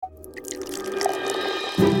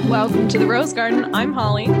Welcome to the Rose Garden. I'm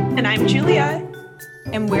Holly. And I'm Julia.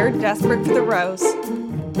 And we're desperate for the rose.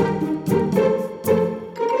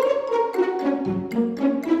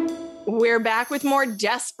 We're back with more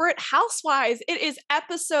Desperate Housewives. It is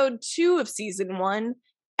episode 2 of season 1,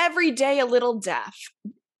 Every Day a Little Death.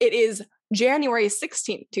 It is January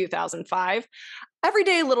 16th, 2005. Every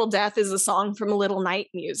Day a Little Death is a song from Little Night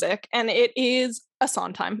Music, and it is a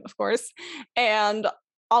Sondheim, of course, and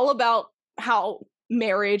all about how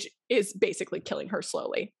marriage is basically killing her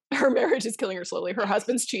slowly. Her marriage is killing her slowly. Her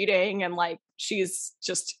husband's cheating, and like she's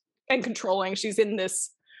just and controlling. She's in this,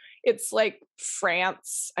 it's like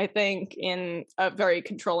France, I think, in a very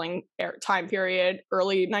controlling time period,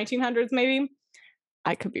 early 1900s maybe.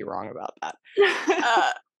 I could be wrong about that.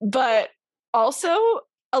 But also,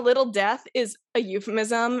 a little death is a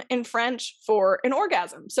euphemism in French for an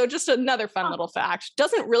orgasm. So just another fun little fact.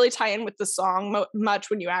 Doesn't really tie in with the song much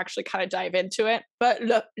when you actually kind of dive into it. But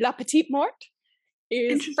la petite mort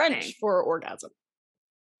is French for orgasm.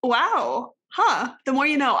 Wow. Huh. The more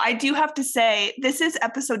you know. I do have to say, this is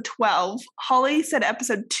episode 12. Holly said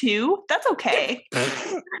episode 2. That's okay.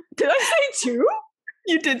 Did I say 2?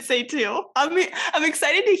 You did say 2. I'm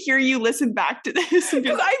excited to hear you listen back to this.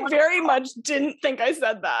 Because I very much didn't think I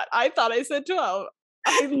said that. I thought I said 12.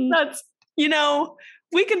 That's,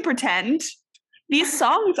 we can pretend. These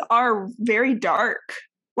songs are very dark.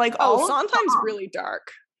 Like, Sondheim's really dark.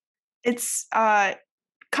 It's kind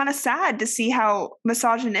of sad to see how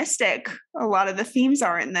misogynistic a lot of the themes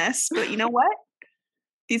are in this. But you know what?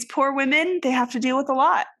 These poor women, they have to deal with a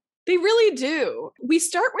lot. They really do. We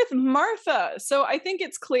start with Martha. So I think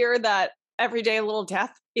it's clear that Every Day a Little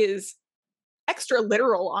Death is extra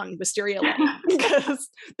literal on Wisteria Lane because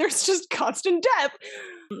there's just constant death.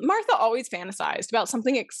 Martha always fantasized about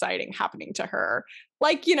something exciting happening to her,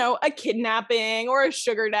 like, a kidnapping or a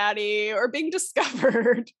sugar daddy or being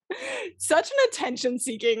discovered. Such an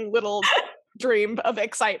attention-seeking little dream of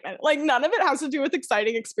excitement. Like, none of it has to do with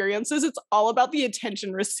exciting experiences. It's all about the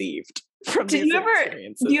attention received from these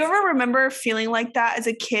experiences. Do you ever remember feeling like that as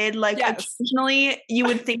a kid? Like, yes. Occasionally you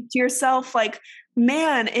would think to yourself, like,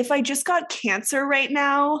 man, if I just got cancer right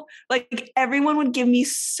now, like everyone would give me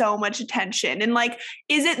so much attention. And like,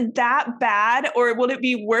 is it that bad or would it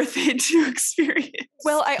be worth it to experience?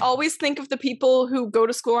 Well, I always think of the people who go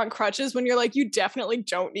to school on crutches when you're like, you definitely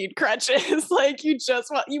don't need crutches. Like you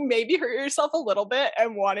maybe hurt yourself a little bit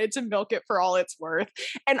and wanted to milk it for all it's worth.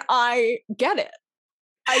 And I get it.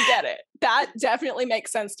 That definitely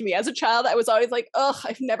makes sense to me. As a child, I was always like, ugh,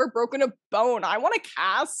 I've never broken a bone. I want a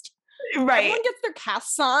cast. Right. Everyone gets their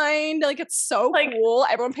cast signed. Like, it's so cool.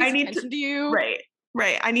 Everyone pays attention to you.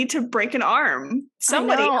 Right. I need to break an arm.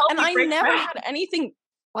 Somebody help me. And I never had anything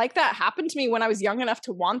like that happen to me when I was young enough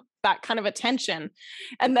to want that kind of attention.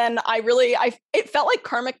 And then it felt like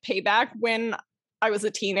karmic payback when I was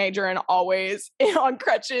a teenager and always on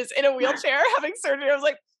crutches in a wheelchair having surgery. I was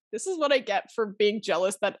like, this is what I get for being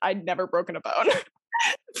jealous that I'd never broken a bone.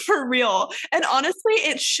 For real. And honestly,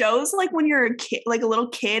 it shows like when you're a kid, like a little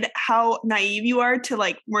kid, how naive you are to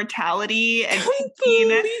like mortality and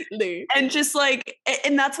pain. And just like,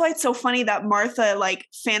 and that's why it's so funny that Martha like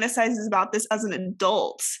fantasizes about this as an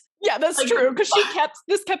adult. Yeah, that's true. Because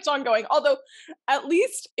this kept on going. Although, at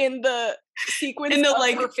least in the sequence of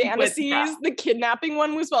her fantasies, the kidnapping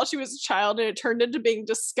one was while she was a child, and it turned into being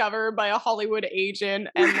discovered by a Hollywood agent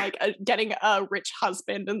and like getting a rich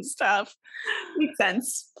husband and stuff. Makes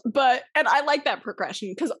sense. And I like that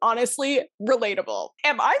progression because honestly, relatable.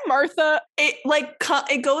 Am I Martha?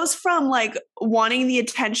 It goes from like wanting the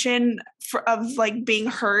attention of like being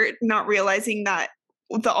hurt, not realizing that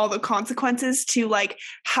all the consequences, to like,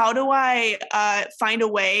 how do I find a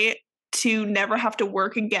way to never have to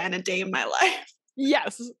work again a day in my life?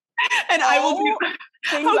 Yes. And I will do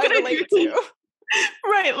things I relate to.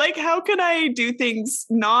 Right. Like, how can I do things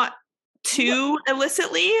not too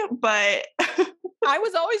illicitly, but I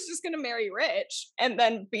was always just going to marry rich and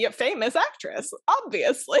then be a famous actress,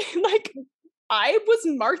 obviously. Like, I was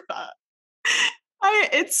Martha.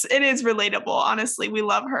 It is relatable. Honestly, we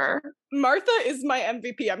love her. Martha is my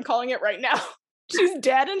MVP. I'm calling it right now. She's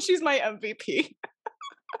dead and she's my MVP.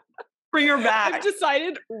 Bring her back. I've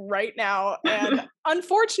decided right now. And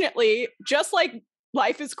unfortunately, just like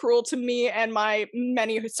life is cruel to me and my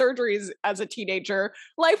many surgeries as a teenager,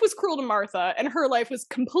 life was cruel to Martha, and her life was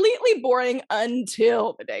completely boring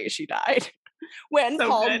until the day she died, when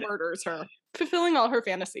Paul murders her, fulfilling all her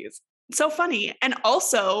fantasies. So funny. And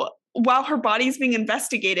also, while her body's being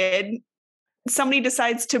investigated, somebody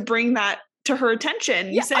decides to bring that to her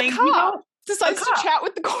attention, saying, a cop decides to chat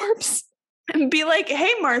with the corpse and be like,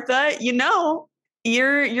 hey, Martha,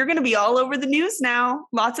 you're going to be all over the news now.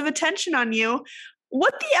 Lots of attention on you.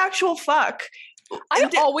 What the actual fuck? I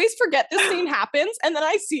always forget this scene happens, and then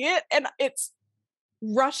I see it, and it's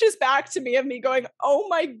rushes back to me of me going, oh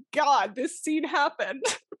my God, this scene happened.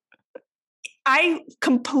 I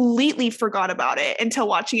completely forgot about it until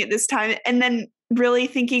watching it this time, and then really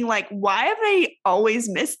thinking like, why have I always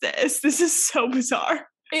missed this? This is so bizarre.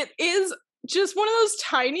 It is just one of those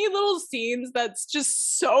tiny little scenes that's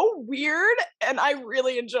just so weird, and I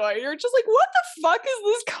really enjoy. You're just like, what the fuck is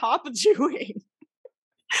this cop doing?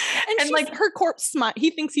 And like her corpse smile. He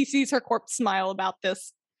thinks he sees her corpse smile about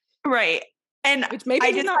this. Right. And which maybe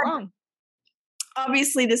he's not wrong.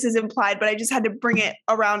 Obviously this is implied, but I just had to bring it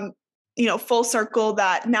around, full circle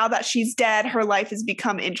that now that she's dead, her life has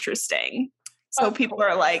become interesting. So people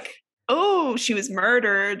are like, oh, she was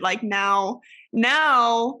murdered. Like now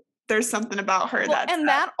there's something about her.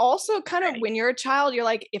 That also kind of, when you're a child, you're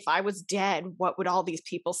like, if I was dead, what would all these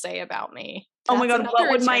people say about me? Oh my God.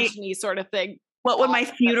 What would my sort of thing? What would my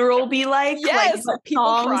funeral be like? Yes, like people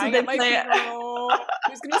crying at my funeral.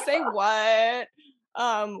 Who's gonna say what?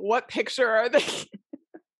 What picture are they?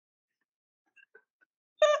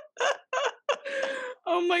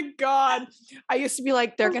 Oh my God. I used to be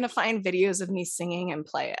like, they're gonna find videos of me singing and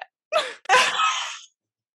play it.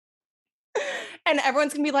 And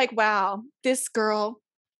everyone's gonna be like, wow, this girl,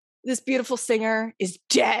 this beautiful singer is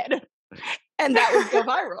dead. And that would go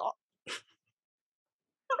viral.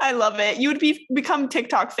 I love it. You would become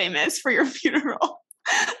TikTok famous for your funeral.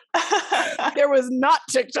 There was not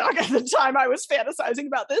TikTok at the time I was fantasizing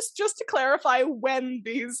about this, just to clarify when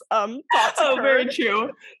these thoughts occurred. Oh, very true.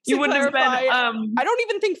 You wouldn't have been I don't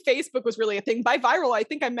even think Facebook was really a thing. By viral, I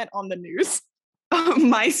think I meant on the news.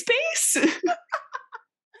 MySpace?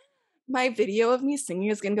 My video of me singing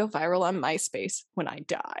is gonna go viral on MySpace when I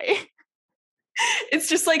die. It's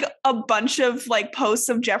just like a bunch of like posts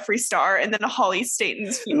of Jeffree Star and then Holly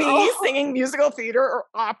Staten's funeral. Me singing musical theater or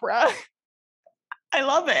opera. I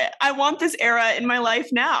love it. I want this era in my life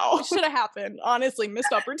now. It should have happened. Honestly,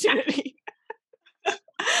 missed opportunity.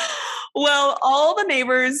 Well, all the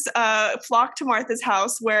neighbors flock to Martha's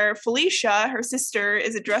house where Felicia, her sister,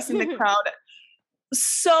 is addressing the crowd.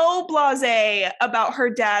 So blasé about her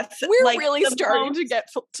death. We're really starting to get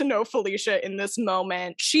to know Felicia in this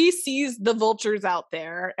moment. She sees the vultures out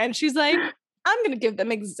there and she's like, I'm going to give them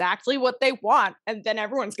exactly what they want. And then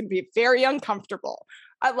everyone's going to be very uncomfortable.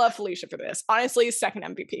 I love Felicia for this. Honestly, second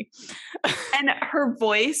MVP. And her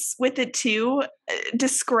voice with it too,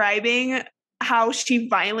 describing how she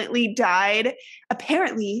violently died.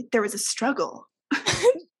 Apparently there was a struggle.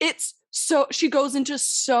 So she goes into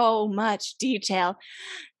so much detail.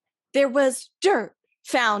 There was dirt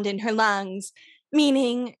found in her lungs,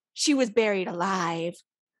 meaning she was buried alive.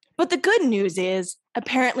 But the good news is,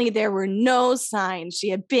 apparently there were no signs she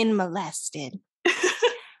had been molested.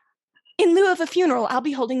 In lieu of a funeral, I'll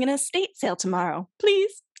be holding an estate sale tomorrow.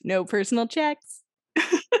 Please, no personal checks.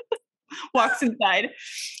 Walks inside.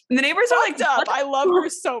 And the neighbors are like, up. I love her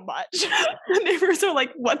so much. The neighbors are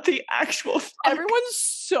like, what the actual fuck? Everyone's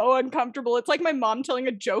so uncomfortable. It's like my mom telling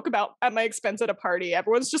a joke at my expense at a party.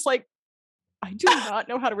 Everyone's just like, I do not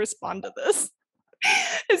know how to respond to this.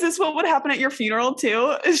 Is this what would happen at your funeral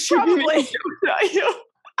too? Is she probably at you?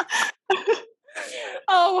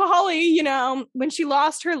 Oh, Holly, when she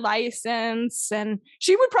lost her license, and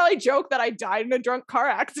she would probably joke that I died in a drunk car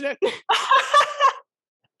accident.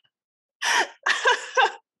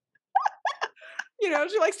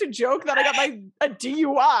 She likes to joke that I got a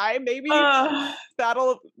DUI. Maybe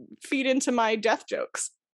that'll feed into my death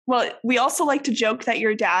jokes. Well, we also like to joke that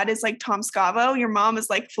your dad is like Tom Scavo. Your mom is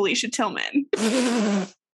like Felicia Tillman.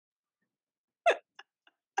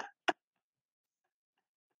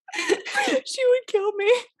 She would kill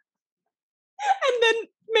me and then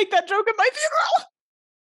make that joke at my funeral.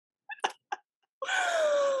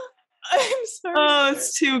 I'm sorry. Oh,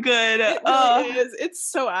 it's too good. It really is. It's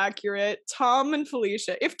so accurate. Tom and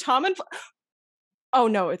Felicia. Oh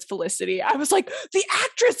no, it's Felicity. I was like, the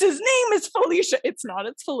actress's name is Felicia. It's not.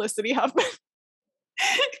 It's Felicity Huffman.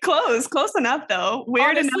 Close enough though.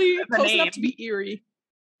 Weird. Honestly, enough close enough to be eerie.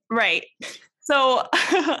 Right. So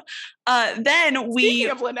then speaking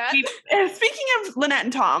of Lynette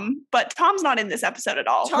and Tom, but Tom's not in this episode at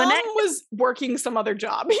all. Tom was working some other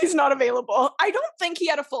job. He's not available. I don't think he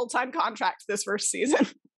had a full-time contract this first season.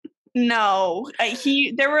 No,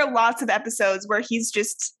 there were lots of episodes where he's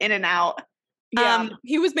just in and out. Yeah,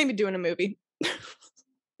 he was maybe doing a movie.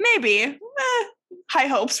 Maybe. High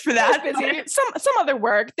hopes for that. Busy. Some other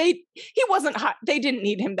work. He wasn't hot. They didn't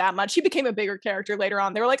need him that much. He became a bigger character later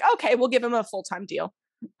on. They were like, okay, we'll give him a full-time deal.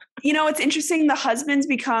 It's interesting. The husbands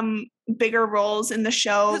become bigger roles in the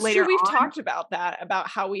show That's later true. We've on. talked about that, about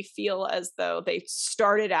how we feel as though they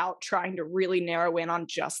started out trying to really narrow in on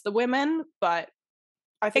just the women, but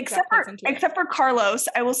I think that plays into it. Except for Carlos,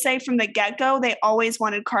 I will say from the get-go, they always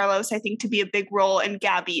wanted Carlos, I think, to be a big role in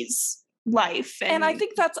Gabby's life. And I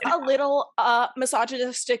think that's a little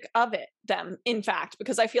misogynistic of them, in fact,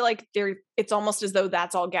 because I feel like it's almost as though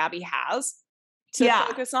that's all Gabby has to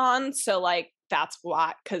focus on. So like, that's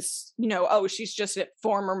why, because, she's just a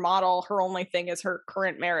former model. Her only thing is her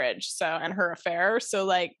current marriage, and her affair. So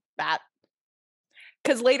like that,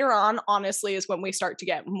 because later on, honestly, is when we start to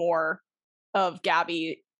get more of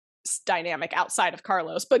Gabby's dynamic outside of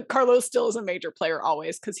Carlos. But Carlos still is a major player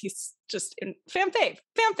always, because he's just in fan fave.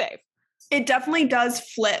 It definitely does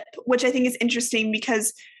flip, which I think is interesting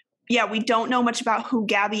because we don't know much about who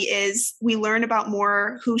Gabby is. We learn about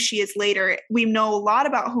more who she is later. We know a lot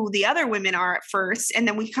about who the other women are at first, and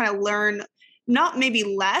then we kind of learn not maybe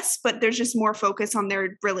less, but there's just more focus on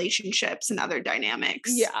their relationships and other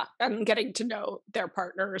dynamics. Yeah, and getting to know their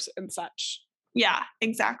partners and such. Yeah,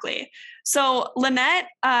 exactly. So Lynette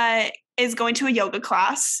is going to a yoga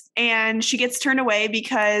class, and she gets turned away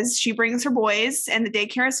because she brings her boys and the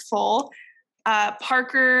daycare is full.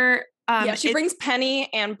 Parker... she brings Penny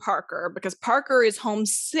and Parker because Parker is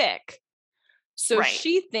homesick. So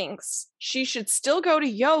she thinks she should still go to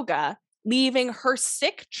yoga, leaving her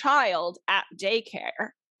sick child at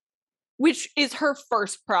daycare, which is her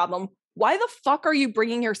first problem. Why the fuck are you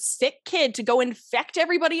bringing your sick kid to go infect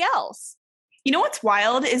everybody else? You know what's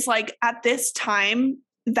wild is like at this time,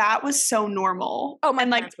 that was so normal. Oh, my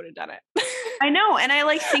parents would have done it. I know. And I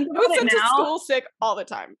like think about it now. To school sick all the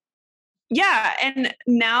time. Yeah. And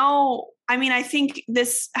now, I mean, I think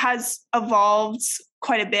this has evolved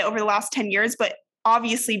quite a bit over the last 10 years, but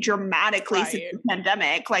obviously dramatically since the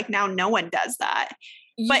pandemic. Like now no one does that.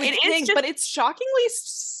 But it's shockingly,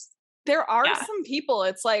 there are some people,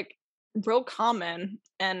 it's like real common.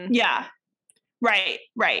 And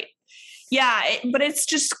right. Yeah, but it's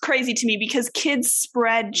just crazy to me because kids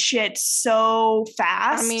spread shit so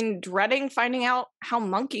fast. I mean, dreading finding out how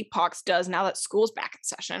monkeypox does now that school's back in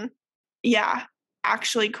session. Yeah,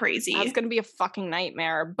 actually crazy. That's going to be a fucking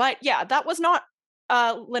nightmare. But yeah, that was not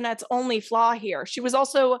Lynette's only flaw here. She was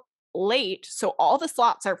also late, so all the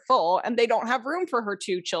slots are full and they don't have room for her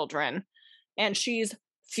 2 children. And she's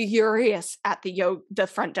furious at the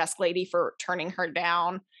front desk lady for turning her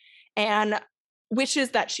down. And wishes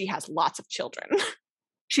that she has lots of children.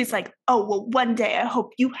 She's like, oh, well, one day I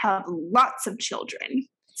hope you have lots of children.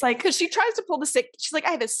 It's like, because she tries to pull she's like,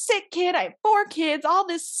 I have a sick kid, I have 4 kids, all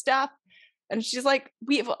this stuff. And she's like,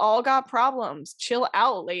 we've all got problems. Chill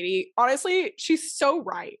out, lady. Honestly, she's so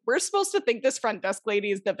right. We're supposed to think this front desk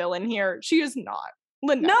lady is the villain here. She is not.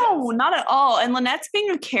 Lynette is. Not at all. And Lynette's being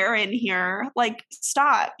a Karen here. Like,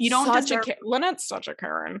 stop. You don't deserve... Lynette's such a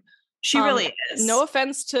Karen. She really is. No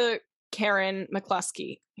offense to Karen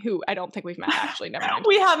McCluskey, who I don't think we've met, actually. Never mind.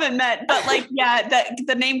 We haven't met, but like,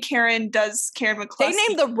 the name Karen McCluskey. They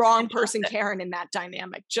named the wrong person Karen in that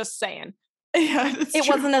dynamic, just saying. Yeah, it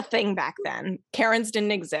wasn't a thing back then. Karens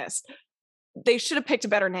didn't exist. They should have picked a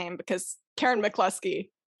better name because Karen McCluskey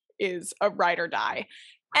is a ride or die.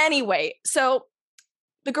 Anyway, so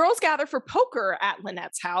the girls gather for poker at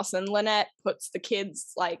Lynette's house, and Lynette puts the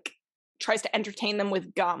kids, tries to entertain them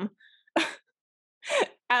with gum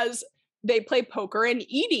as they play poker, and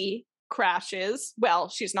Edie crashes. Well,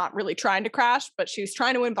 she's not really trying to crash, but she's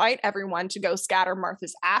trying to invite everyone to go scatter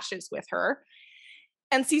Martha's ashes with her,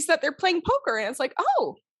 and sees that they're playing poker. And it's like,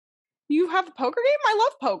 oh, you have a poker game? I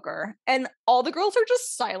love poker. And all the girls are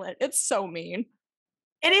just silent. It's so mean.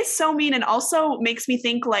 It is so mean. And also makes me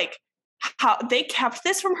think how they kept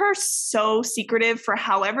this from her so secretive for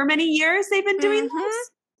however many years they've been doing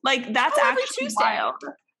this. That's actually wild.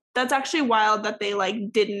 That's actually wild that they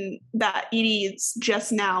that Edie's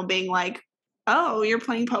just now being like, oh, you're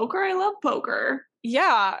playing poker? I love poker.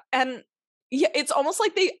 Yeah. And yeah, it's almost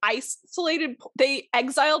like they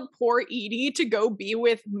exiled poor Edie to go be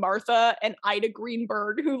with Martha and Ida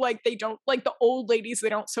Greenberg, who they don't, the old ladies they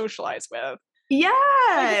don't socialize with.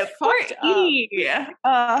 Yeah. Poor Edie.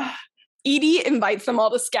 Edie invites them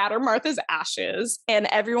all to scatter Martha's ashes, and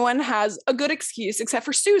everyone has a good excuse except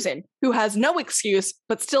for Susan, who has no excuse,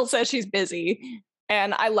 but still says she's busy.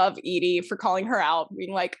 And I love Edie for calling her out,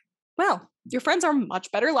 being like, well, your friends are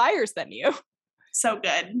much better liars than you. So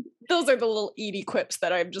good. Those are the little Edie quips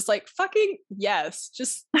that I'm just like, fucking yes,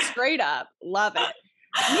 just straight up. Love it.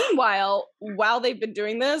 Meanwhile, while they've been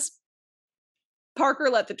doing this, Parker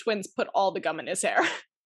let the twins put all the gum in his hair.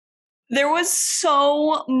 There was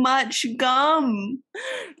so much gum.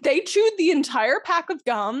 They chewed the entire pack of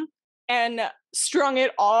gum and strung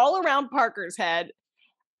it all around Parker's head,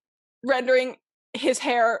 rendering his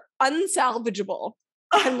hair unsalvageable.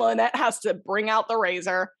 And Lynette has to bring out the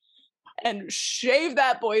razor and shave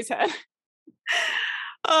that boy's head.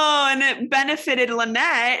 Oh, and it benefited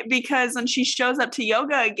Lynette because when she shows up to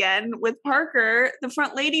yoga again with Parker, the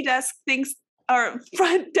front desk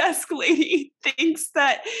lady thinks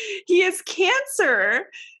that he has cancer.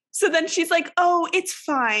 So then she's like, "Oh, it's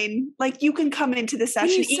fine. Like you can come into the session."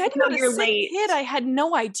 When you said you had a sick kid, I had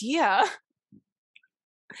no idea.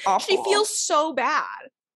 Awful. She feels so bad.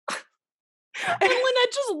 And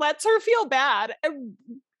Lynette just lets her feel bad and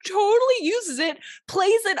totally uses it,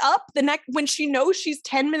 plays it up the next when she knows she's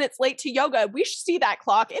 10 minutes late to yoga. We should see that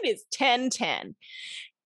clock. It is 10:10.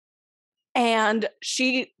 And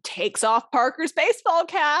she takes off Parker's baseball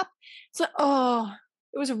cap. So, oh,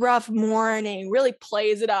 it was a rough morning. Really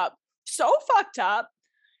plays it up. So fucked up.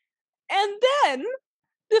 And then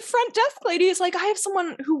the front desk lady is like, I have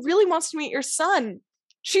someone who really wants to meet your son.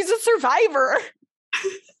 She's a survivor.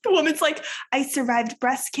 The woman's like, I survived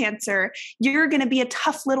breast cancer. You're going to be a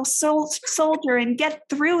tough little soldier and get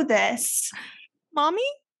through this. Mommy,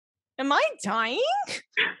 am I dying?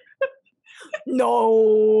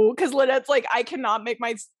 No, because Lynette's like, I cannot make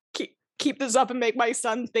keep this up and make my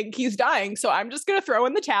son think he's dying. So I'm just going to throw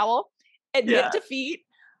in the towel, admit defeat.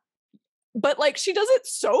 But like, she does it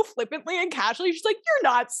so flippantly and casually. She's like,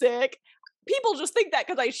 you're not sick. People just think that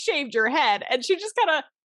because I shaved your head. And she just kind of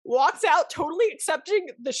walks out, totally accepting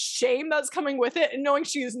the shame that's coming with it and knowing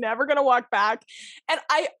she is never going to walk back. And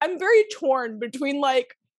I'm very torn between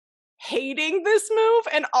like hating this move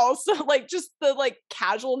and also like just the like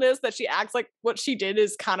casualness that she acts like what she did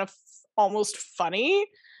is kind of almost funny.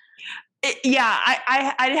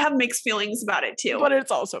 I have mixed feelings about it too. But it's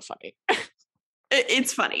also funny.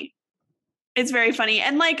 It's funny. It's very funny.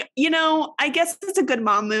 And like, you know, I guess it's a good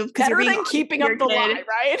mom move because better than keeping up the lie,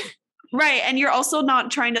 right? Right. And you're also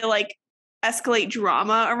not trying to like escalate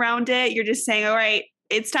drama around it. You're just saying, all right,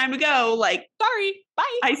 it's time to go. Like, sorry,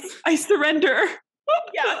 bye. I surrender.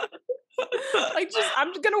 Yeah. Like I'm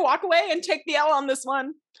just gonna walk away and take the L on this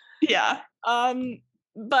one. Yeah.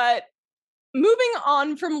 But moving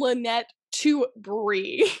on from Lynette to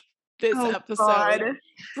Bree this episode. God.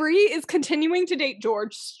 Bree is continuing to date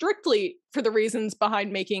George strictly for the reasons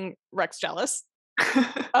behind making Rex jealous.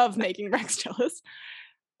 Only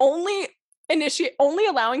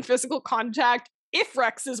allowing physical contact if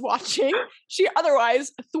Rex is watching. She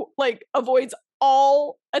otherwise avoids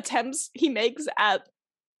all attempts he makes at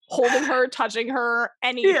holding her, touching her,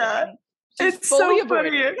 anything. Yeah. It's so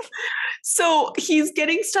funny. So he's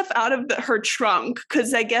getting stuff out of her trunk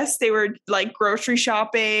because I guess they were like grocery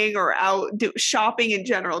shopping or out shopping in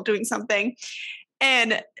general, doing something.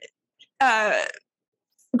 And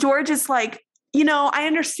George is like, you know, I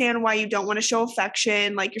understand why you don't want to show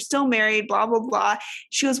affection. Like, you're still married, blah, blah, blah.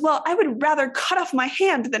 She goes, well, I would rather cut off my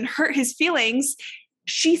hand than hurt his feelings.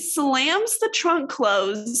 She slams the trunk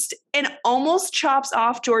closed and almost chops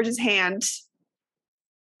off George's hand.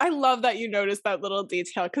 I love that you noticed that little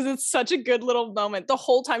detail because it's such a good little moment. The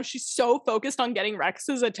whole time she's so focused on getting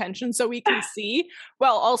Rex's attention so we can see,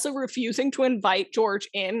 while also refusing to invite George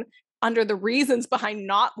in under the reasons behind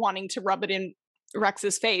not wanting to rub it in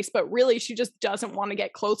Rex's face, but really she just doesn't want to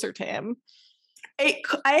get closer to him.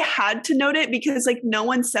 I had to note it because like no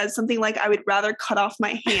one says something like I would rather cut off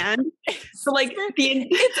my hand. So like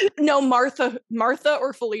no, Martha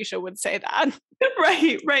or Felicia would say that.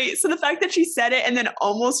 Right. So the fact that she said it and then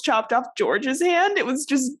almost chopped off George's hand, it was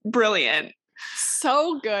just brilliant.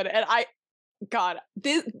 So good. And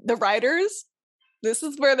the writers, this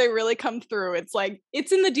is where they really come through. It's like,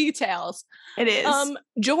 it's in the details. It is.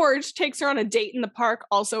 George takes her on a date in the park.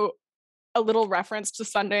 Also a little reference to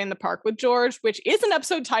Sunday in the Park with George, which is an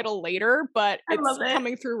episode title later, but it's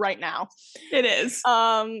coming through right now. It is.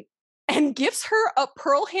 And gives her a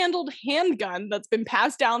pearl-handled handgun that's been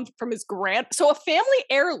passed down from his so a family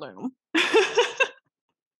heirloom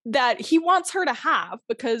that he wants her to have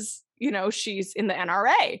because, you know, she's in the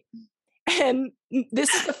NRA. And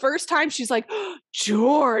this is the first time she's like, oh,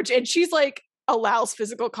 George. And she's like, allows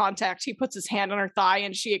physical contact. He puts his hand on her thigh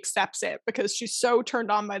and she accepts it because she's so turned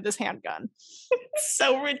on by this handgun.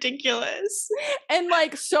 So ridiculous. And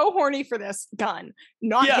like so horny for this gun.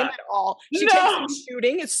 Not him at all. She takes him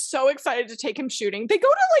shooting, is so excited to take him shooting. They go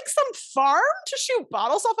to like some farm to shoot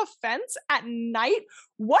bottles off a fence at night.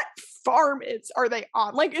 What farm are they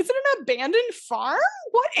on? Like, is it an abandoned farm?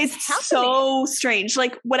 What is happening? So strange.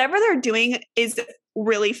 Like whatever they're doing is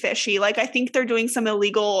really fishy. Like, I think they're doing some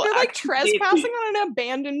illegal They're like activity. trespassing on an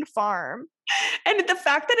abandoned farm. And the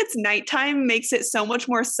fact that it's nighttime makes it so much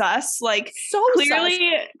more sus. Like, So clearly,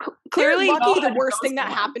 they're lucky y'all the had worst to thing that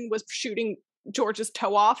go happened was shooting George's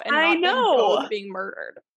toe off and I not them know. both being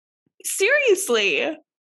murdered. Seriously.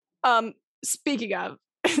 Speaking of,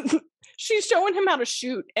 she's showing him how to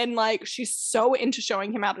shoot, and like she's so into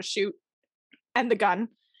showing him how to shoot and the gun.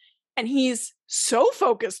 And he's so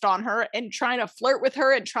focused on her and trying to flirt with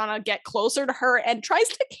her and trying to get closer to her and tries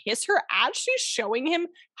to kiss her as she's showing him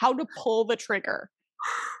how to pull the trigger.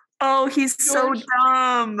 Oh, he's George, so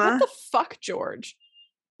dumb. What the fuck, George?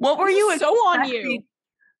 What were you so on you?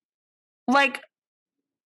 Like,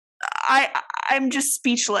 I'm just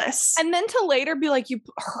speechless. And then to later be like, you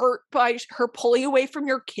hurt by her pulling away from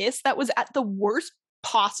your kiss. That was at the worst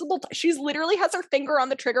possible time. She's literally has her finger on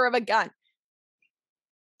the trigger of a gun.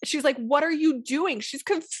 She's like, what are you doing? She's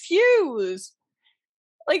confused.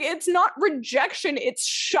 Like, it's not rejection, it's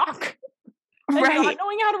shock. And not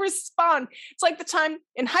knowing how to respond. It's like the time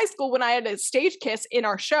in high school when I had a stage kiss in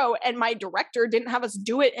our show and my director didn't have us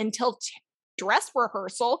do it until dress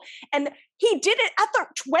rehearsal. And he did it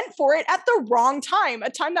went for it at the wrong time, a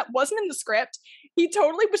time that wasn't in the script. He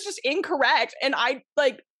totally was just incorrect. And I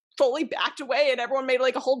like fully backed away and everyone made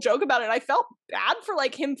like a whole joke about it. I felt bad for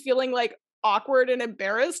like him feeling like awkward and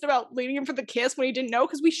embarrassed about leading him for the kiss when he didn't know,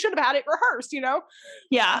 because we should have had it rehearsed, you know?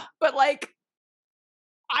 Yeah. But like,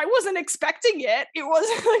 I wasn't expecting it. It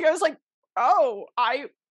wasn't like, I was like, oh,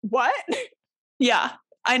 what? Yeah,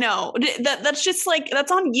 I know. That's just like,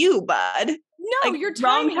 that's on you, bud. No, like, your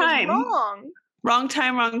timing is wrong. Wrong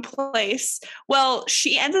time, wrong place. Well,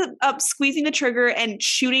 she ended up squeezing the trigger and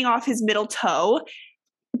shooting off his middle toe.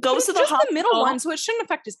 Goes to the hospital. The middle one, so it shouldn't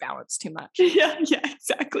affect his balance too much. Yeah,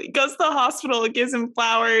 exactly. Goes to the hospital, gives him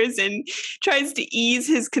flowers, and tries to ease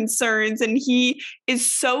his concerns. And he is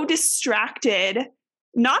so distracted,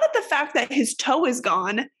 not at the fact that his toe is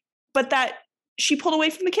gone, but that she pulled away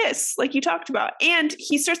from the kiss, like you talked about. And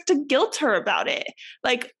he starts to guilt her about it.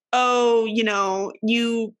 Like, oh, you know,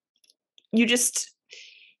 you just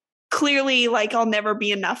clearly like, I'll never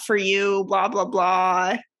be enough for you, blah, blah,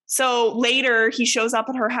 blah. So later he shows up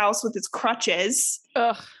at her house with his crutches.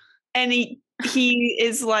 Ugh. And he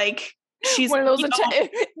is like, she's one of those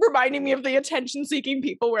reminding me of the attention-seeking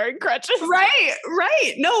people wearing crutches.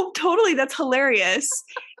 Right. No, totally. That's hilarious.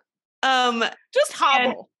 Just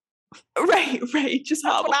hobble. Right. Just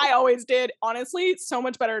That's hobble. what I always did. Honestly, so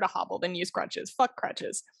much better to hobble than use crutches. Fuck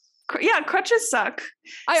crutches. Yeah, crutches suck.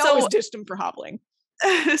 I always ditched them for hobbling.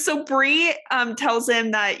 So Bree tells him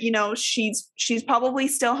that, you know, she's probably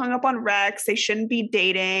still hung up on Rex. They shouldn't be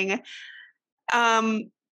dating. She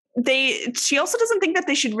also doesn't think that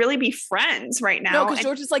they should really be friends right now. No, because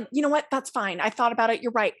George is like, you know what? That's fine. I thought about it.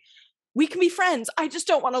 You're right. We can be friends. I just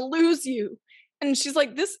don't want to lose you. And she's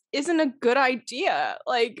like, this isn't a good idea.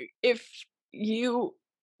 Like,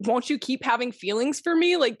 won't you keep having feelings for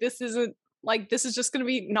me? Like, this is just going to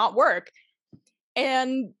be not work.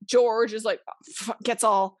 And George is like, gets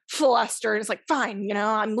all flustered. And it's like, fine, you know,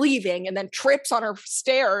 I'm leaving. And then trips on her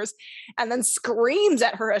stairs and then screams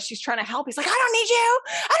at her as she's trying to help. He's like, I don't need you.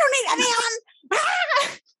 I don't need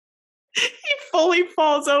anyone. He fully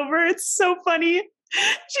falls over. It's so funny.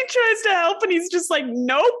 She tries to help and he's just like,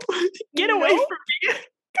 nope, get away from me.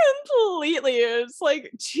 Completely. It's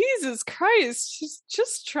like, Jesus Christ, she's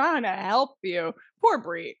just trying to help you. Poor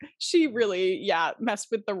Brie. She really, messed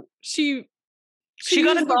with she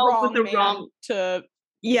got involved with the wrong to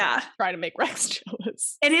try to make Rex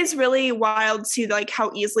jealous. It is really wild to like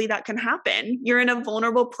how easily that can happen. You're in a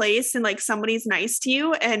vulnerable place and like somebody's nice to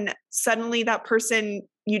you and suddenly that person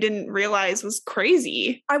you didn't realize was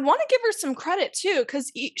crazy. I want to give her some credit too,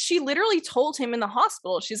 because she literally told him in the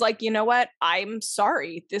hospital, she's like, you know what? I'm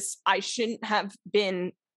sorry. I shouldn't have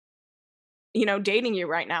been, you know, dating you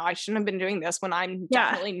right now. I shouldn't have been doing this when I'm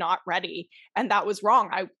definitely not ready. And that was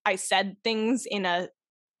wrong. I said things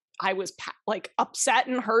I was like upset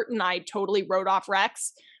and hurt and I totally wrote off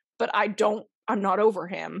Rex, but I'm not over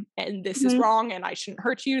him and this is wrong and I shouldn't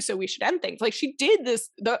hurt you. So we should end things. Like she did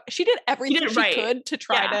everything she could to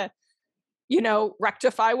try to, you know,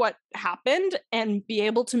 rectify what happened and be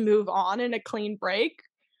able to move on in a clean break.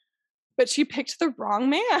 But she picked the wrong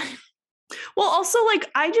man. Well, also like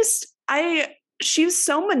she was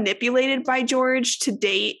so manipulated by George to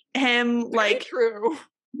date him. Like, true.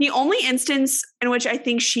 The only instance in which I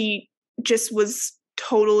think she just was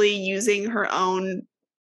totally using her own,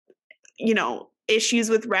 you know, issues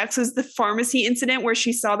with Rex was the pharmacy incident where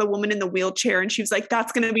she saw the woman in the wheelchair and she was like,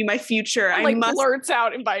 that's going to be my future. And, like, blurts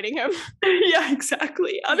out inviting him. Yeah,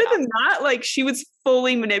 exactly. Other than that, like, she was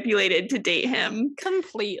fully manipulated to date him.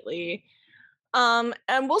 Completely. And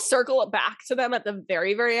we'll circle it back to them at the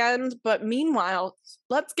very, very end. But meanwhile,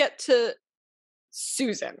 let's get to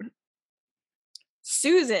Susan.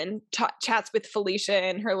 Susan chats with Felicia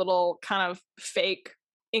in her little kind of fake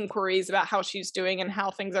inquiries about how she's doing and how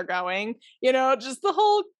things are going. You know, just the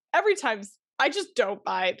whole, every time, I just don't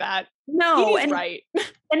buy that. No, and right.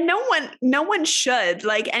 And no one should.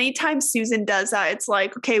 Like, anytime Susan does that, it's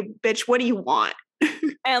like, okay, bitch, what do you want?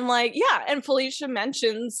 And like, yeah, and Felicia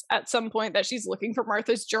mentions at some point that she's looking for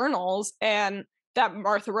Martha's journals and that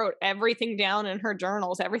Martha wrote everything down in her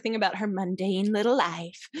journals, everything about her mundane little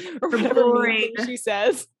life, or whatever mean thing she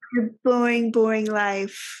says. Her boring, boring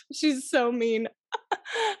life. She's so mean.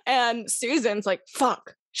 And Susan's like,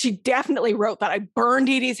 fuck, she definitely wrote that I burned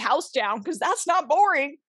Edie's house down because that's not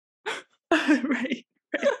boring. Right.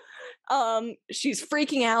 She's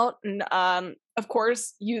freaking out, and of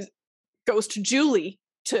course goes to Julie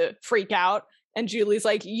to freak out, and Julie's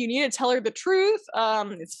like, you need to tell her the truth.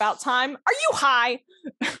 It's about time. Are you high?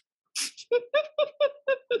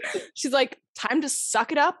 She's like, time to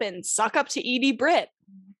suck it up and suck up to Edie Britt.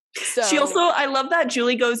 So she also, I love that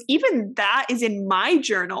Julie goes, even that is in my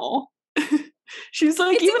journal. She's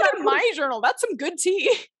like, it's even in my journal. That's some good tea.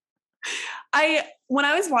 When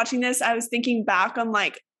I was watching this, I was thinking back on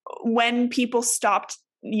like when people stopped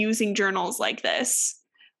using journals like this.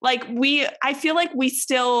 Like I feel like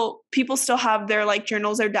people still have their like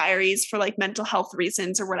journals or diaries for like mental health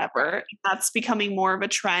reasons or whatever. That's becoming more of a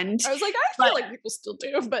trend. I was like, I feel like people still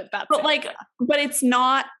do, but but it's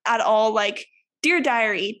not at all like, dear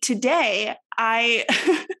diary, today I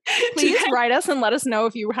please write us and let us know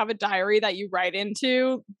if you have a diary that you write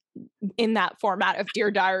into in that format of dear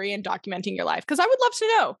diary and documenting your life, because I would love to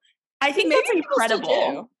know. I think that's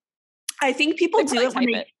incredible. I think people do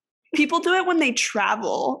it people do it when they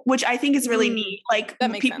travel, which I think is really neat. Like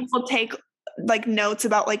people will take like notes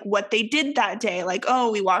about like what they did that day. Like, oh,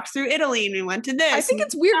 we walked through Italy and we went to this. I think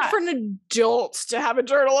it's weird for an adult to have a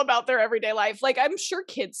journal about their everyday life. Like, I'm sure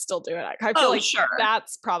kids still do it. I feel like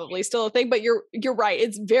that's probably still a thing, but you're right.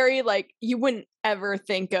 It's very like, you wouldn't ever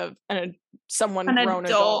think of someone grown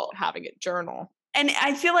adult having a journal. And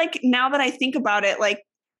I feel like now that I think about it, like,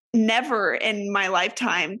 never in my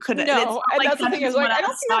lifetime could it. No, and that's the thing is like, I don't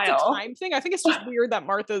think that's a time thing. I think it's just weird that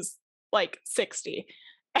Martha's like 60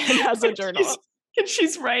 and has a journal. And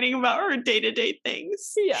she's writing about her day-to-day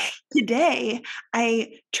things. Yeah. Today,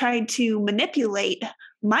 I tried to manipulate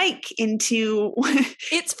Mike into...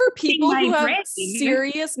 It's for people who have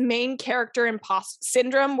serious main character imposter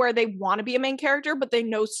syndrome, where they want to be a main character, but they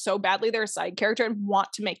know so badly they're a side character and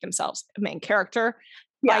want to make themselves a main character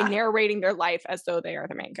by narrating their life as though they are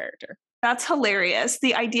the main character. That's hilarious.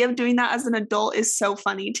 The idea of doing that as an adult is so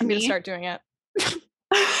funny to me. I'm going to start doing it.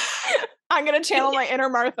 I'm going to channel my inner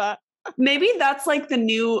Martha. Maybe that's like the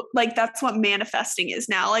new, like, that's what manifesting is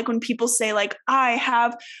now. Like when people say like, I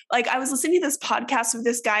was listening to this podcast with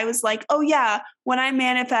this guy was like, oh yeah, when I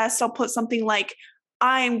manifest, I'll put something like,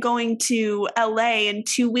 I'm going to LA in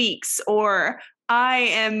 2 weeks, or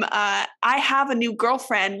I have a new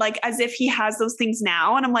girlfriend, like as if he has those things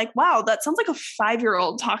now. And I'm like, wow, that sounds like a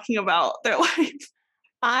 5-year-old talking about their life.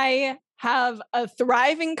 I have a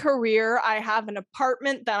thriving career. I have an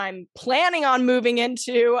apartment that I'm planning on moving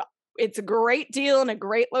into. It's a great deal in a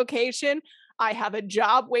great location. I have a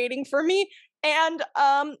job waiting for me and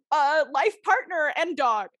a life partner and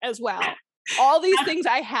dog as well. All these things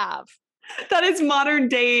I have. That is modern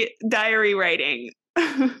day diary writing.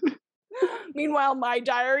 Meanwhile, my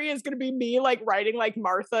diary is going to be me like writing like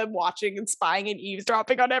Martha, watching and spying and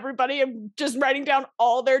eavesdropping on everybody and just writing down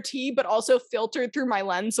all their tea, but also filtered through my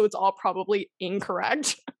lens. So it's all probably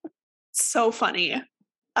incorrect. So funny.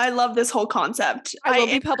 I love this whole concept. I will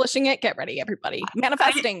be publishing it. Get ready, everybody.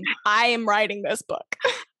 Manifesting. I am writing this book.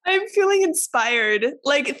 I'm feeling inspired.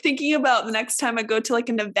 Like thinking about the next time I go to like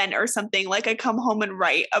an event or something, like I come home and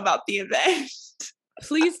write about the event.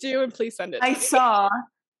 Please do. And please send it. I saw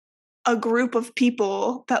a group of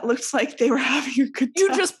people that looked like they were having a good time.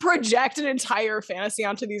 You just project an entire fantasy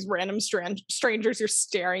onto these random strangers you're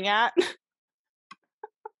staring at.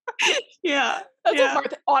 Yeah. That's what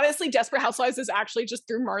Martha, honestly, Desperate Housewives is actually just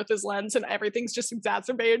through Martha's lens, and everything's just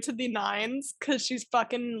exacerbated to the nines because she's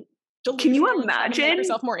fucking delusional. Can you imagine? Make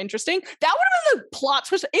herself more interesting. That would have been the plot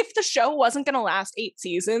twist. If the show wasn't going to last 8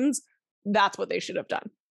 seasons, that's what they should have done.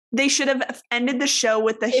 They should have ended the show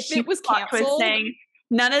with the if it was plot twist canceled, saying,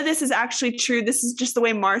 none of this is actually true. This is just the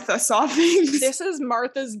way Martha saw things. This is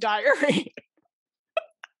Martha's diary.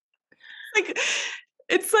 like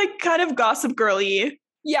it's like kind of Gossip Girly.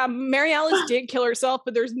 Yeah, Mary Alice did kill herself,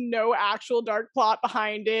 but there's no actual dark plot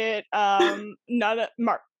behind it. None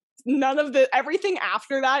of the everything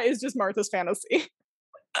after that is just Martha's fantasy.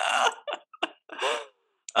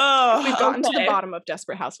 Oh, we've gotten to the bottom of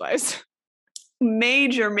Desperate Housewives.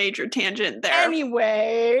 Major tangent there.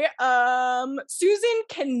 Anyway, Susan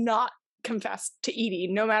cannot confess to Edie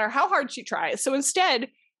no matter how hard she tries. So instead,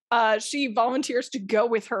 she volunteers to go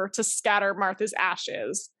with her to scatter Martha's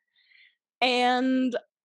ashes. And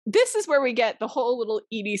this is where we get the whole little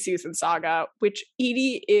Edie Susan saga, which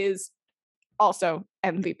Edie is also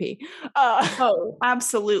MVP. Oh,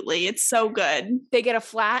 absolutely. It's so good. They get a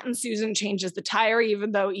flat and Susan changes the tire,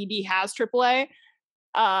 even though Edie has AAA.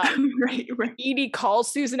 Right. Edie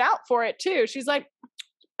calls Susan out for it too. She's like,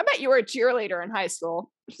 I bet you were a cheerleader in high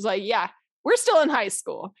school. She's like, yeah, we're still in high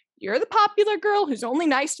school. You're the popular girl who's only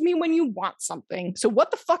nice to me when you want something. So what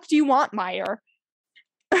the fuck do you want, Meyer?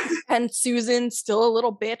 And Susan's still a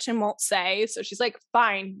little bitch and won't say. So she's like,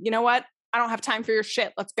 fine, you know what? I don't have time for your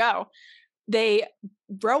shit. Let's go. They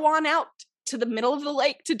row on out to the middle of the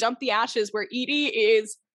lake to dump the ashes, where Edie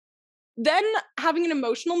is then having an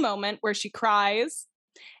emotional moment where she cries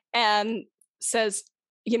and says,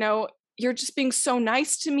 you know, you're just being so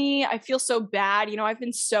nice to me. I feel so bad. You know, I've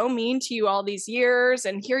been so mean to you all these years,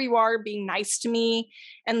 and here you are being nice to me,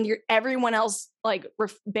 and everyone else like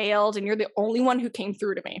bailed, and you're the only one who came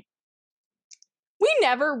through to me. We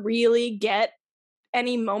never really get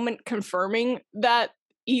any moment confirming that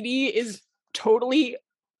Edie is totally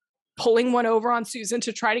pulling one over on Susan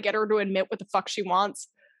to try to get her to admit what the fuck she wants.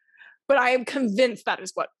 But I am convinced that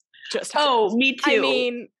is what just happened. Oh, me too. I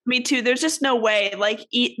mean, me too. There's just no way. Like,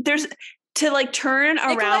 there's to like turn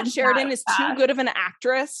around. Sheridan is too good of an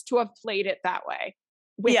actress to have played it that way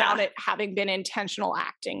without it having been intentional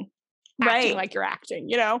acting like you're acting,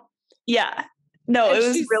 you know? Yeah. No, and it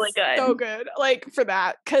was really good. So good. Like, for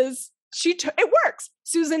that, because it works.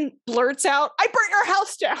 Susan blurts out, I burnt your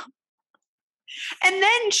house down. And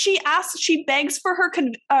then she begs for her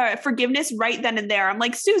forgiveness right then and there. I'm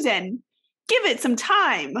like, Susan, give it some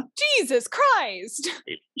time. Jesus Christ.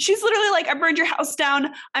 She's literally like, I burned your house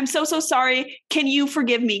down. I'm so sorry. Can you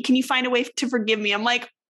forgive me? Can you find a way to forgive me? I'm like,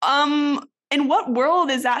 in what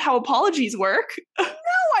world is that how apologies work? No,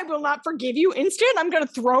 I will not forgive you. Instead, I'm going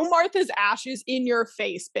to throw Martha's ashes in your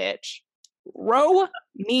face, bitch. Row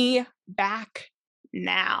me back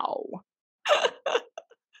now.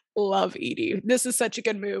 Love Edie. This is such a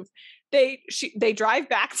good move. They drive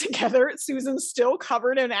back together. Susan's still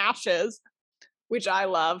covered in ashes, which I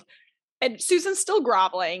love. And Susan's still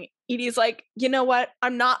groveling. Edie's like, you know what?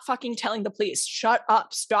 I'm not fucking telling the police. Shut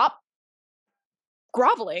up. Stop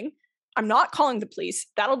groveling. I'm not calling the police.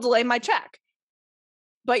 That'll delay my check.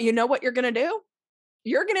 But you know what you're going to do?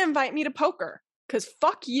 You're going to invite me to poker, because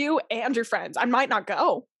fuck you and your friends. I might not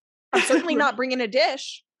go. I'm certainly not bringing a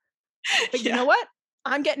dish. But you know what?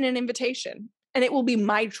 I'm getting an invitation, and it will be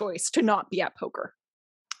my choice to not be at poker.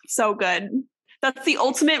 So good. That's the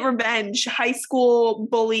ultimate revenge. High school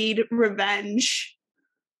bullied revenge.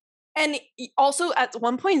 And also at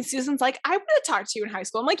one point, Susan's like, I would have talked to you in high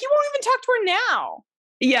school. I'm like, you won't even talk to her now.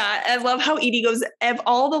 Yeah, I love how Edie goes, of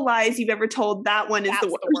all the lies you've ever told, that one is the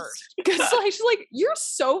worst. Because like, she's like, you're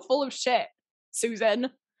so full of shit, Susan.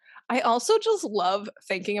 I also just love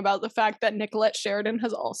thinking about the fact that Nicolette Sheridan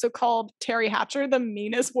has also called Terry Hatcher the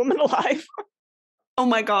meanest woman alive. Oh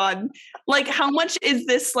my God. Like, how much is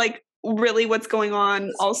this like really what's going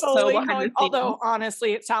on also behind the scenes? Although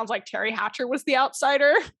honestly, it sounds like Terry Hatcher was the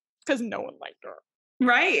outsider because no one liked her.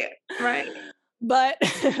 Right. But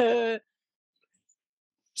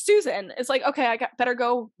Susan is like, okay, better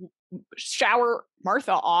go shower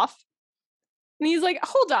Martha off. And he's like,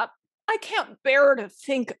 hold up. I can't bear to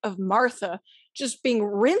think of Martha just being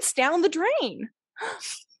rinsed down the drain.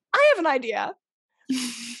 I have an idea.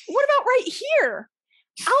 What about right here?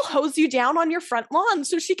 I'll hose you down on your front lawn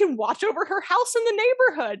so she can watch over her house in the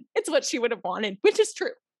neighborhood. It's what she would have wanted, which is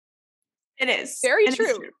true. It is. Very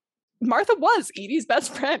true. Martha was Edie's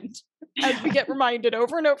best friend, as we get reminded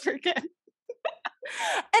over and over again.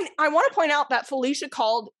 And I want to point out that Felicia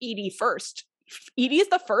called Edie first. Edie is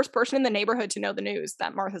the first person in the neighborhood to know the news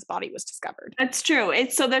that Martha's body was discovered. That's true.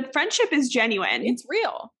 So the friendship is genuine. It's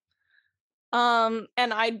real. And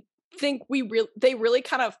I think they really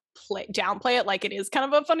kind of downplay it like it is kind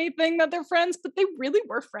of a funny thing that they're friends, but they really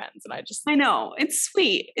were friends. And I know, it's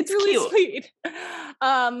sweet. It's really cute. Sweet.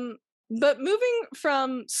 But moving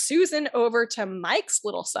from Susan over to Mike's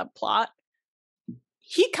little subplot,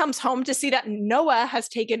 he comes home to see that Noah has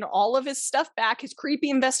taken all of his stuff back, his creepy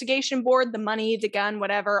investigation board, the money, the gun,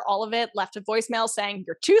 whatever, all of it, left a voicemail saying,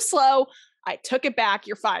 you're too slow. I took it back.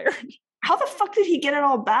 You're fired. How the fuck did he get it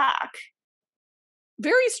all back?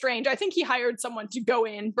 Very strange. I think he hired someone to go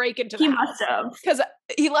in, break into the He house. must have. Because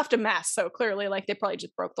he left a mess. So clearly, like, they probably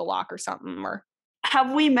just broke the lock or something. Or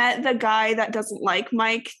have we met the guy that doesn't like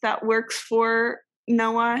Mike that works for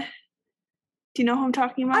Noah? Do you know who I'm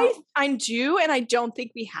talking about? I do, and I don't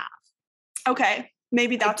think we have. Okay.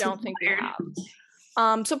 Maybe that's I don't think weird. We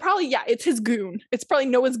have. So probably, yeah, it's his goon. It's probably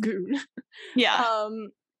Noah's goon. Yeah.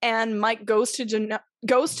 And Mike goes to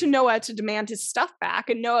Noah to demand his stuff back,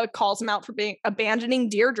 and Noah calls him out for abandoning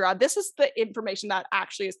Deirdre. This is the information that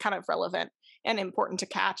actually is kind of relevant and important to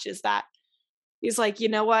catch, is that he's like, you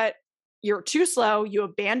know what? You're too slow. You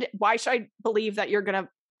abandoned. Why should I believe that you're going to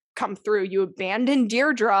come through? You abandoned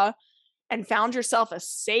Deirdre and found yourself a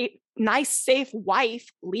nice, safe wife,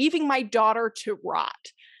 leaving my daughter to rot.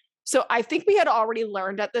 So I think we had already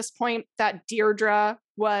learned at this point that Deirdre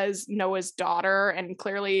was Noah's daughter and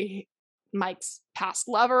clearly Mike's past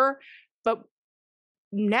lover. But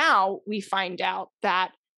now we find out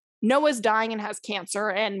that Noah's dying and has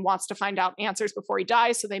cancer and wants to find out answers before he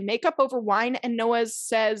dies. So they make up over wine, and Noah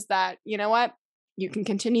says that, you know what? You can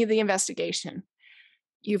continue the investigation.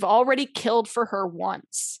 You've already killed for her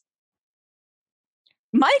once.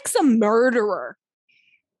 Mike's a murderer.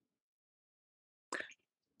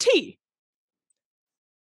 T.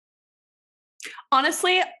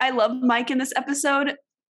 Honestly, I love Mike in this episode.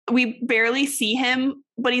 We barely see him,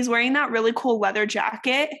 but he's wearing that really cool leather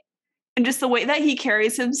jacket. And just the way that he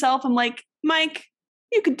carries himself, I'm like, Mike,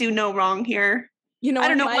 you could do no wrong here. You know, I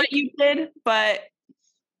don't know what you did, but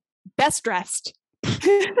best dressed.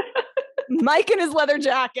 Mike in his leather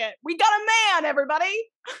jacket. We got a man, everybody.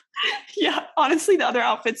 Yeah, honestly, the other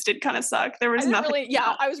outfits did kind of suck. There was nothing. Really,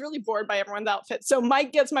 I was really bored by everyone's outfit. So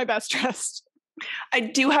Mike gets my best dressed. I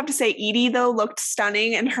do have to say, Edie, though, looked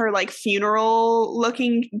stunning in her like funeral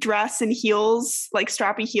looking dress and heels, like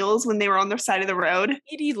strappy heels when they were on the side of the road.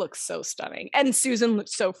 Edie looks so stunning. And Susan looked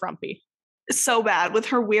so frumpy. So bad with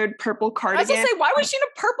her weird purple cardigan. I was going to say, why was she in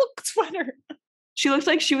a purple sweater? She looked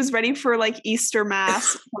like she was ready for like Easter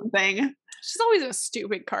Mass or something. She's always a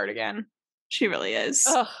stupid cardigan. She really is.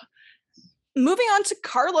 Ugh. Moving on to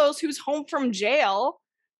Carlos, who's home from jail,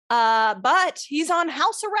 but he's on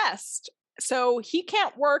house arrest. So he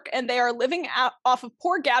can't work, and they are living off of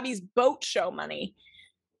poor Gabby's boat show money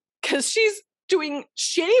because she's doing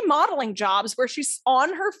shitty modeling jobs where she's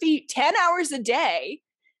on her feet 10 hours a day.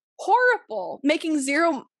 Horrible, making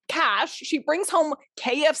zero cash. She brings home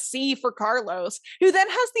KFC for Carlos, who then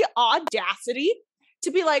has the audacity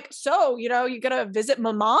to be like, so, you know, you gotta visit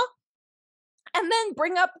mama? And then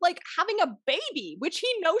bring up like having a baby, which he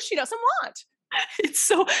knows she doesn't want. It's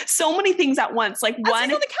so many things at once. Like one on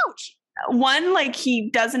the couch. One, like he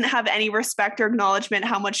doesn't have any respect or acknowledgement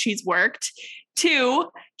how much she's worked. Two,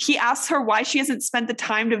 he asks her why she hasn't spent the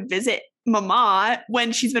time to visit mama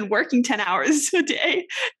when she's been working 10 hours a day.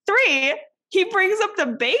 Three, he brings up the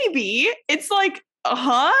baby. It's like,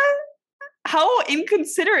 how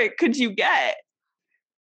inconsiderate could you get?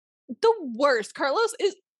 The worst. Carlos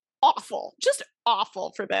is awful, just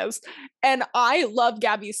awful for this. And I love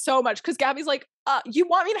Gabby so much because Gabby's like, you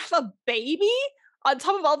want me to have a baby on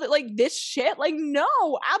top of all that, like this shit? Like, no,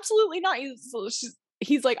 absolutely not.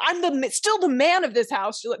 He's like, I'm still the man of this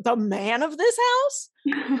house. She's like, the man of this house?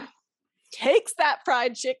 Takes that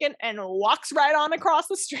fried chicken and walks right on across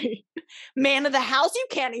the street. Man of the house, you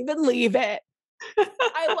can't even leave it.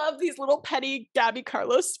 I love these little petty Gabby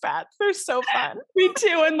Carlos spats. They're so fun. Me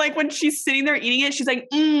too. And like when she's sitting there eating it, she's like,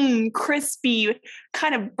 crispy,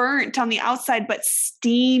 kind of burnt on the outside, but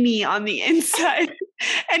steamy on the inside.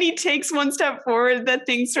 And he takes one step forward, the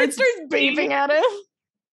thing starts beeping at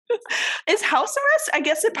him. Is house arrest? I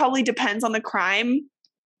guess it probably depends on the crime.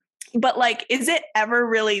 But like, is it ever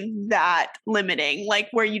really that limiting? Like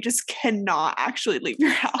where you just cannot actually leave your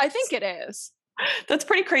house? I think it is. That's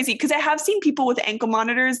pretty crazy because I have seen people with ankle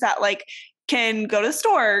monitors that like can go to the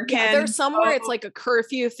store. There's somewhere it's like a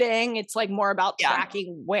curfew thing. It's like more about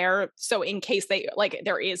tracking where. So in case they like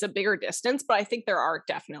there is a bigger distance, but I think there are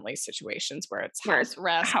definitely situations where it's house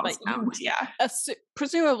arrest. But you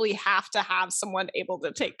presumably have to have someone able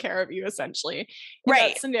to take care of you essentially. In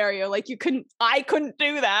that scenario, like I couldn't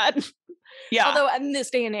do that. Yeah. Although in this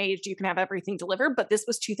day and age, you can have everything delivered, but this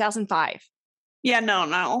was 2005. Yeah,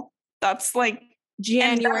 no. That's like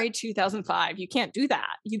January 2005. You can't do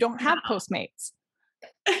that. You don't have Postmates.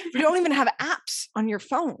 You don't even have apps on your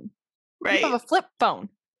phone. Right. You have a flip phone.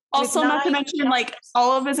 Also, not to mention, like,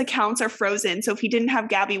 all of his accounts are frozen. So if he didn't have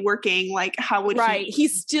Gabby working, like, how would he?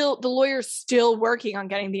 The lawyer's still working on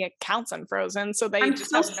getting the accounts unfrozen. So I'm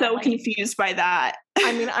just so confused by that.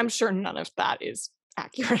 I mean, I'm sure none of that is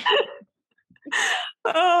accurate.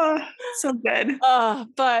 Oh, so good.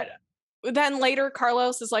 But then later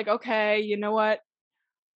Carlos is like, okay, you know what?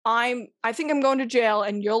 I think I'm going to jail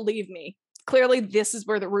and you'll leave me. Clearly, this is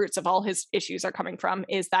where the roots of all his issues are coming from,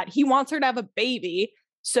 is that he wants her to have a baby.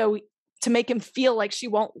 So to make him feel like she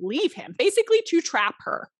won't leave him, basically to trap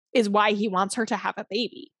her, is why he wants her to have a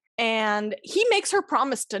baby. And he makes her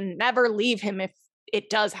promise to never leave him if it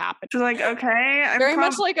does happen. She's like, okay. Very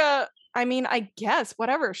much like I mean, I guess,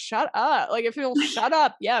 whatever, shut up. Like, if you'll shut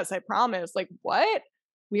up, yes, I promise. Like, what?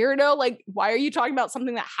 Weirdo. Like, why are you talking about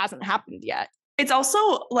something that hasn't happened yet? It's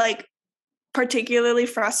also like particularly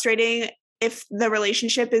frustrating if the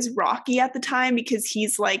relationship is rocky at the time, because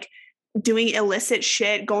he's like doing illicit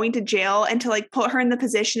shit, going to jail, and to like put her in the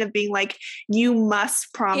position of being like, you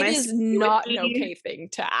must promise. It is not an okay thing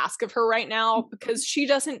to ask of her right now, because she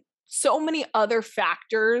doesn't, so many other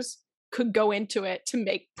factors could go into it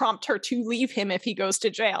to prompt her to leave him if he goes to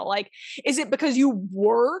jail. Like, is it because you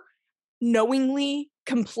were knowingly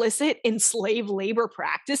complicit in slave labor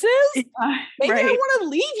practices? Maybe right. I want to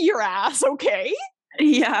leave your ass, okay?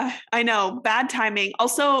 Yeah, I know. Bad timing.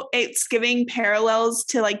 Also, it's giving parallels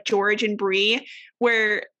to like George and Bree,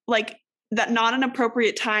 where like that not an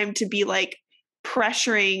appropriate time to be like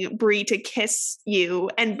pressuring Bree to kiss you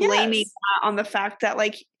and blaming that on the fact that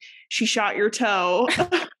like she shot your toe.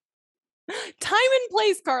 Time and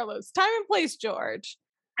place, Carlos. Time and place, George.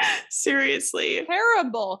 Seriously.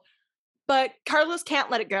 Terrible. But Carlos can't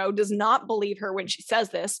let it go, does not believe her when she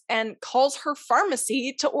says this, and calls her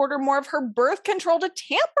pharmacy to order more of her birth control to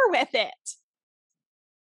tamper with it.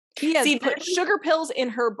 He has put sugar pills in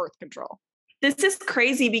her birth control. This is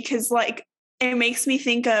crazy because, like, it makes me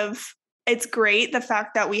think of, it's great the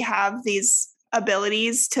fact that we have these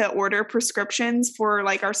abilities to order prescriptions for,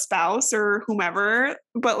 like, our spouse or whomever,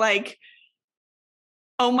 but, like,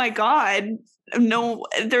 oh my God, no,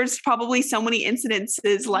 there's probably so many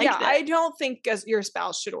incidences like that. I don't think your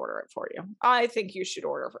spouse should order it for you. I think you should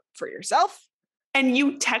order for yourself. And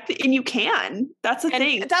you can. That's the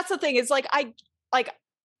thing. That's the thing. It's like,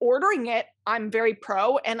 ordering it, I'm very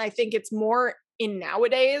pro, and I think it's more in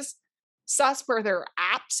nowadays sus where there are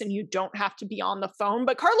apps and you don't have to be on the phone.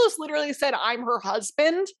 But Carlos literally said, I'm her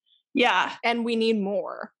husband. Yeah. And we need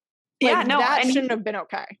more. Like, that shouldn't have been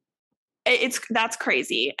okay. That's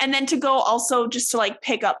crazy. And then to go also just to like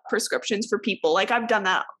pick up prescriptions for people. Like, I've done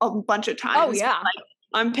that a bunch of times. Oh yeah. Like,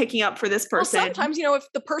 I'm picking up for this person. Well, sometimes, if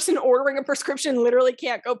the person ordering a prescription literally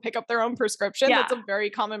can't go pick up their own prescription, that's a very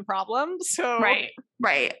common problem. So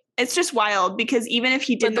Right. It's just wild because even if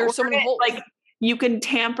he didn't order so many it, holes. like, you can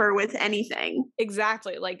tamper with anything.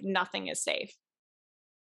 Exactly. Like, nothing is safe.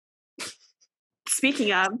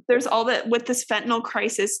 Speaking of, there's all that with this fentanyl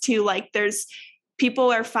crisis too. Like, there's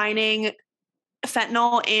people are finding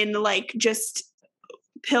fentanyl in like just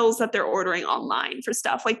pills that they're ordering online for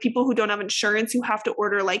stuff. Like, people who don't have insurance who have to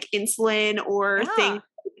order like insulin or things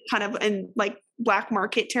kind of in like black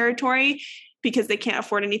market territory because they can't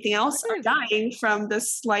afford anything else are dying from the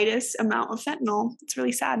slightest amount of fentanyl. It's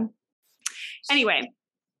really sad. Anyway,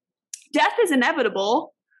 death is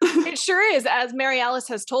inevitable. It sure is, as Mary Alice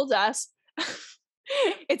has told us.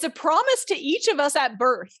 It's a promise to each of us at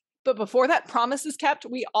birth. But before that promise is kept,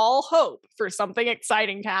 we all hope for something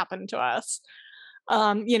exciting to happen to us.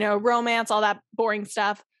 Romance, all that boring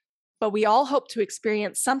stuff. But we all hope to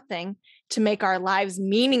experience something to make our lives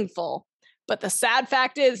meaningful. But the sad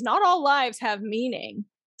fact is, not all lives have meaning.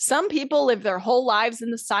 Some people live their whole lives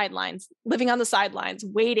living on the sidelines,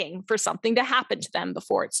 waiting for something to happen to them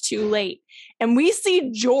before it's too late. And we see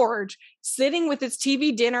George sitting with his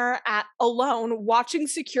TV dinner alone, watching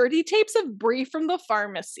security tapes of Bree from the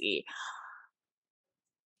pharmacy.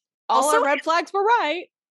 All our red flags were right.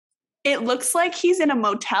 It looks like he's in a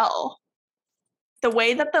motel. The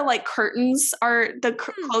way that the like curtains are, the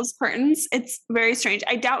closed curtains, it's very strange.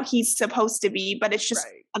 I doubt he's supposed to be, but it's just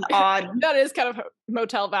an odd. That is kind of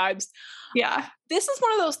motel vibes. Yeah. This is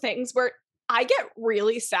one of those things where I get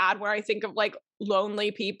really sad when I think of like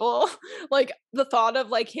lonely people. Like, the thought of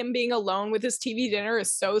like him being alone with his TV dinner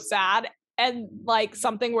is so sad. And like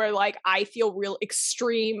something where like I feel real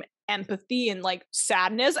extreme empathy and like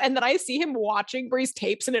sadness. And then I see him watching Bree's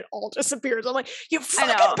tapes and it all disappears. I'm like, you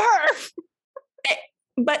fucking perf.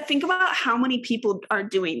 But think about how many people are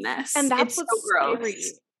doing this. And that's what's so gross. Scary.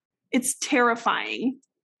 It's terrifying.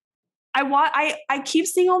 I keep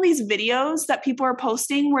seeing all these videos that people are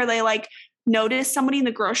posting where they like notice somebody in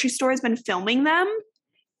the grocery store has been filming them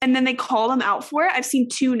and then they call them out for it. I've seen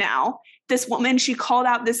 2 now. This woman, she called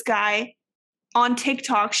out this guy on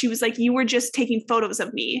TikTok. She was like, you were just taking photos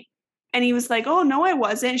of me. And he was like, oh, no, I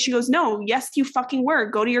wasn't. And she goes, no, yes, you fucking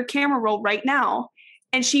were. Go to your camera roll right now.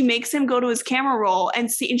 and she makes him go to his camera roll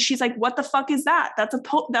and see, and she's like, what the fuck is that?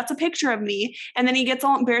 That's a picture of me. And then he gets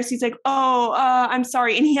all embarrassed. He's like, oh, I'm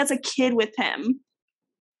sorry. And he has a kid with him.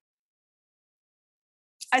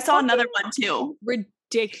 I saw another one too.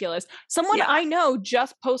 Ridiculous. Someone I know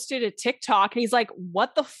just posted a TikTok and he's like,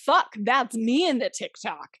 what the fuck? That's me in the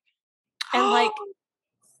TikTok. And like,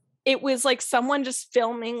 it was like someone just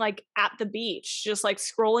filming like at the beach, just like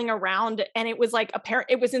scrolling around. And it was like,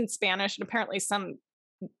 it was in Spanish and apparently said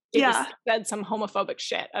some homophobic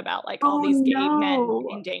shit about like all these gay men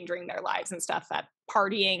endangering their lives and stuff at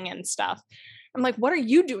partying and stuff. I'm like, what are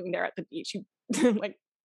you doing there at the beach? You like,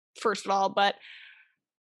 first of all, but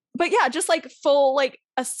yeah, just like full, like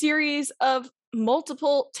a series of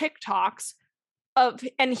multiple TikToks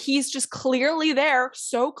and he's just clearly there,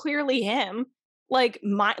 so clearly him, like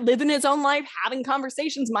living his own life, having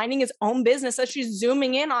conversations, minding his own business as she's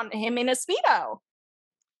zooming in on him in a Speedo.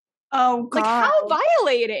 Oh, God. Like, how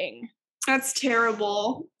violating. That's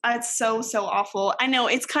terrible. That's so, so awful. I know,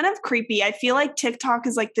 it's kind of creepy. I feel like TikTok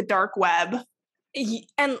is like the dark web.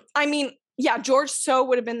 And I mean, yeah, George So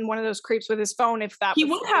would have been one of those creeps with his phone if that he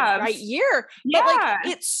was would have the right year. Yeah. But like,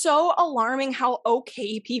 it's so alarming how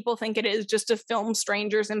okay people think it is just to film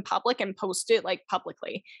strangers in public and post it like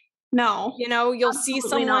publicly. No, you know, you'll see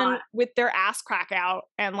someone with their ass crack out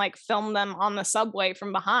and like film them on the subway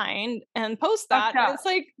from behind and post that. It's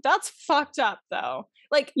like, that's fucked up though.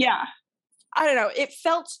 Like, yeah, I don't know. It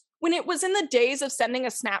felt when it was in the days of sending a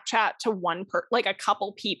Snapchat to like a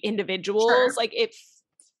couple individuals, like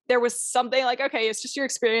there was something like, okay, it's just your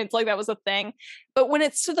experience. Like that was a thing. But when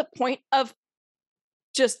it's to the point of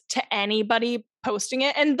just to anybody posting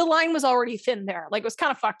it, and the line was already thin there, like it was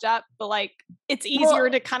kind of fucked up, but like it's easier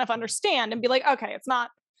to kind of understand and be like, okay, it's not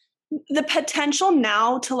the potential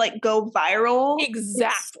now to like go viral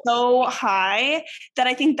exactly so high that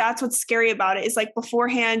I think that's what's scary about it is like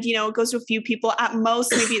beforehand, you know, it goes to a few people at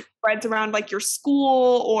most, maybe it spreads around like your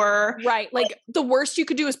school or like the worst you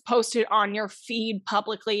could do is post it on your feed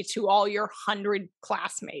publicly to all your 100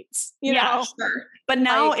 classmates, you know? Sure. But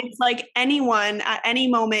now it's like anyone at any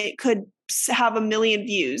moment could have 1 million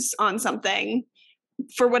views on something.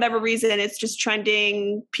 For whatever reason, it's just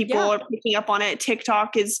trending. People are picking up on it.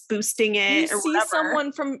 TikTok is boosting it. You see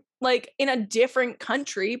someone from like in a different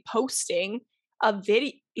country posting a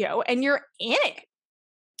video and you're in it.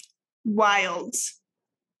 Wild.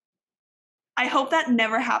 I hope that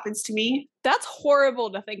never happens to me. That's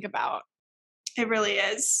horrible to think about. It really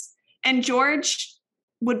is. And George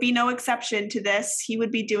would be no exception to this. He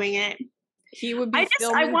would be doing it. He would be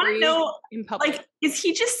I want to know, in public. like, is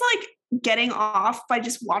he just like getting off by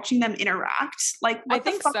just watching them interact? Like, what I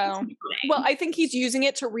think so. Well, I think he's using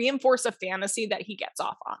it to reinforce a fantasy that he gets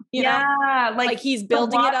off on. You know? Like he's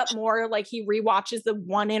building it up more. Like he rewatches the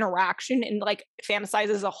one interaction and like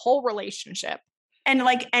fantasizes a whole relationship. And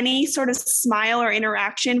like any sort of smile or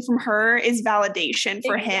interaction from her is validation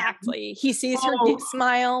for him. Exactly. He sees her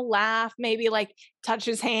smile, laugh, maybe like touch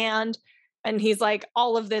his hand. And he's like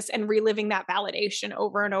all of this and reliving that validation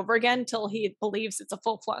over and over again till he believes it's a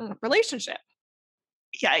full-flung relationship.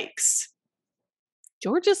 Yikes.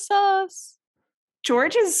 George is sus.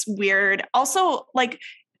 George is weird. Also, like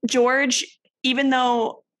George, even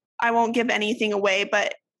though I won't give anything away,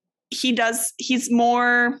 but he's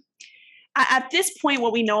more at this point,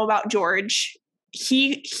 what we know about George,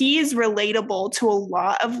 he is relatable to a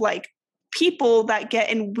lot of like people that get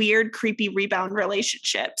in weird, creepy rebound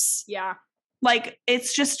relationships. Yeah. Like,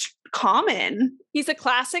 it's just common. He's a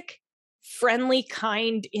classic, friendly,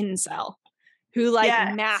 kind incel who,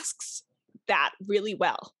 like, masks that really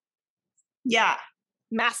well. Yeah.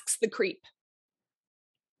 Masks the creep.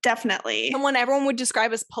 Definitely. Someone everyone would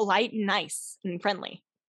describe as polite and nice and friendly.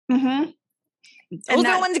 Mm-hmm. Those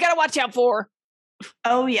are the ones you gotta watch out for.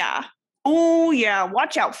 Oh, yeah. Oh, yeah.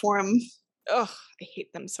 Watch out for them. Ugh, I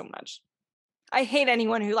hate them so much. I hate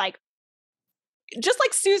anyone who, like, just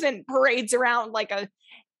like Susan parades around like a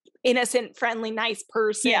innocent, friendly, nice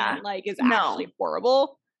person and like is actually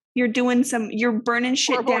horrible. You're burning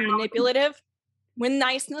shit horrible down. And manipulative. When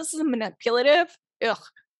niceness is manipulative,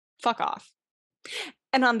 fuck off.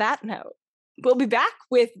 And on that note, we'll be back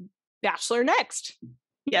with Bachelor next.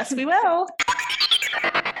 Yes, we will.